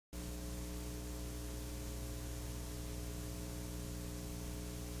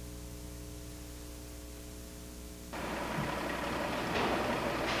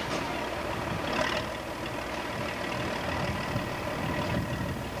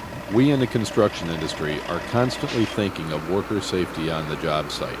We in the construction industry are constantly thinking of worker safety on the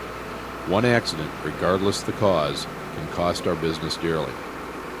job site. One accident, regardless the cause, can cost our business dearly.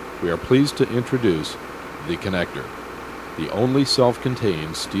 We are pleased to introduce the Connector, the only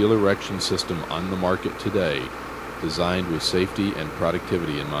self-contained steel erection system on the market today designed with safety and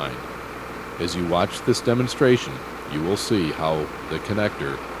productivity in mind. As you watch this demonstration, you will see how the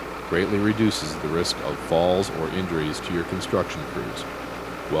Connector greatly reduces the risk of falls or injuries to your construction crews.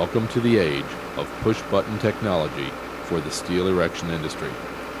 Welcome to the age of push-button technology for the steel erection industry.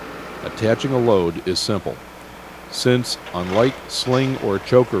 Attaching a load is simple, since, unlike sling or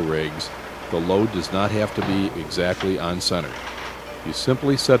choker rigs, the load does not have to be exactly on center. You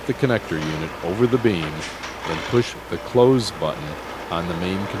simply set the connector unit over the beam and push the close button on the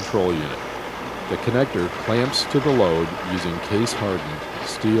main control unit. The connector clamps to the load using case-hardened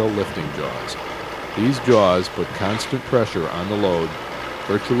steel lifting jaws. These jaws put constant pressure on the load,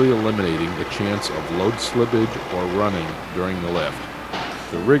 virtually eliminating the chance of load slippage or running during the lift.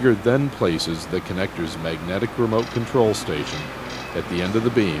 The rigger then places the connector's magnetic remote control station at the end of the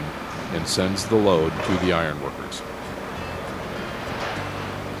beam and sends the load to the ironworkers.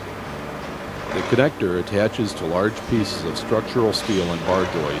 The connector attaches to large pieces of structural steel and bar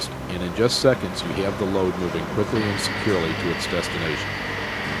joist, and in just seconds you have the load moving quickly and securely to its destination.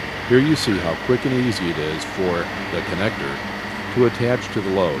 Here you see how quick and easy it is for the connector to attach to the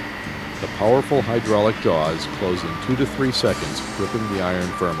load. The powerful hydraulic jaws close in 2 to 3 seconds, gripping the iron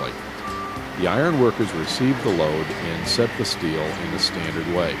firmly. The iron workers receive the load and set the steel in the standard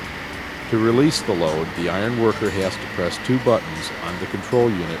way. To release the load, the iron worker has to press 2 buttons on the control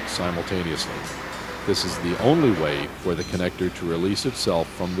unit simultaneously. This is the only way for the connector to release itself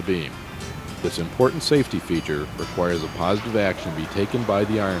from the beam. This important safety feature requires a positive action be taken by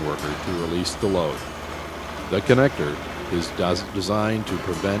the iron worker to release the load. The connector is designed to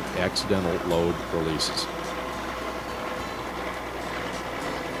prevent accidental load releases.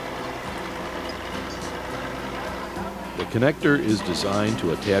 The connector is designed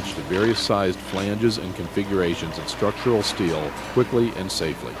to attach to various sized flanges and configurations of structural steel quickly and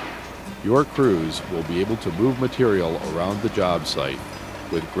safely. Your crews will be able to move material around the job site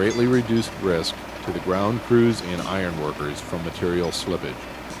with greatly reduced risk to the ground crews and iron workers from material slippage.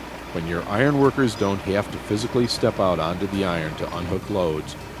 When your iron workers don't have to physically step out onto the iron to unhook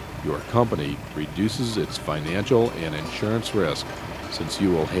loads, your company reduces its financial and insurance risk since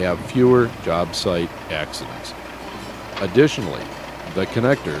you will have fewer job site accidents. Additionally, the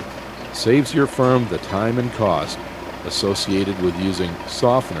connector saves your firm the time and cost associated with using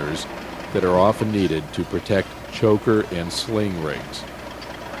softeners that are often needed to protect choker and sling rigs.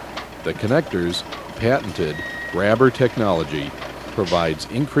 The connector's patented grabber technology provides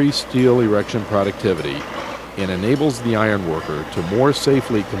increased steel erection productivity and enables the iron worker to more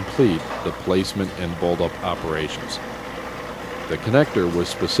safely complete the placement and bolt-up operations. The connector was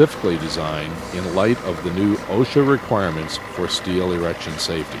specifically designed in light of the new OSHA requirements for steel erection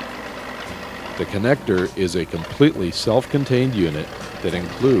safety. The connector is a completely self-contained unit that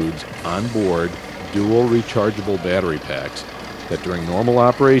includes onboard dual rechargeable battery packs that during normal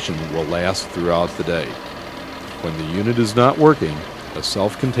operation will last throughout the day. When the unit is not working, a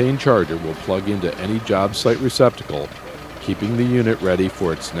self-contained charger will plug into any job site receptacle, keeping the unit ready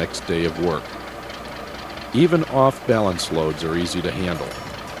for its next day of work. Even off-balance loads are easy to handle.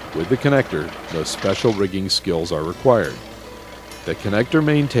 With the connector, no special rigging skills are required. The connector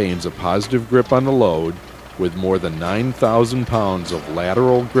maintains a positive grip on the load with more than 9,000 pounds of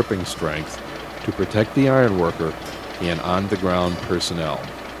lateral gripping strength to protect the iron worker and on-the-ground personnel.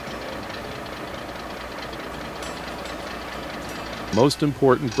 Most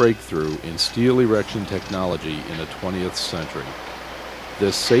important breakthrough in steel erection technology in the 20th century.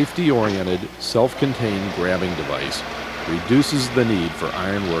 This safety-oriented, self-contained grabbing device reduces the need for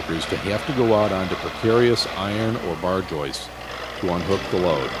iron workers to have to go out onto precarious iron or bar joists to unhook the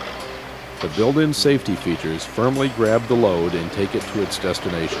load. The built-in safety features firmly grab the load and take it to its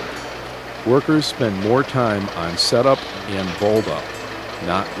destination. Workers spend more time on setup and bolt-up,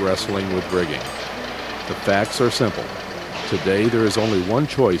 not wrestling with rigging. The facts are simple. Today there is only one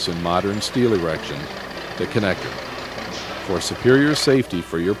choice in modern steel erection, the connector. For superior safety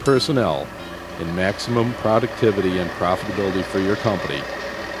for your personnel and maximum productivity and profitability for your company,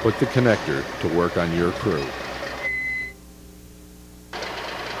 put the connector to work on your crew.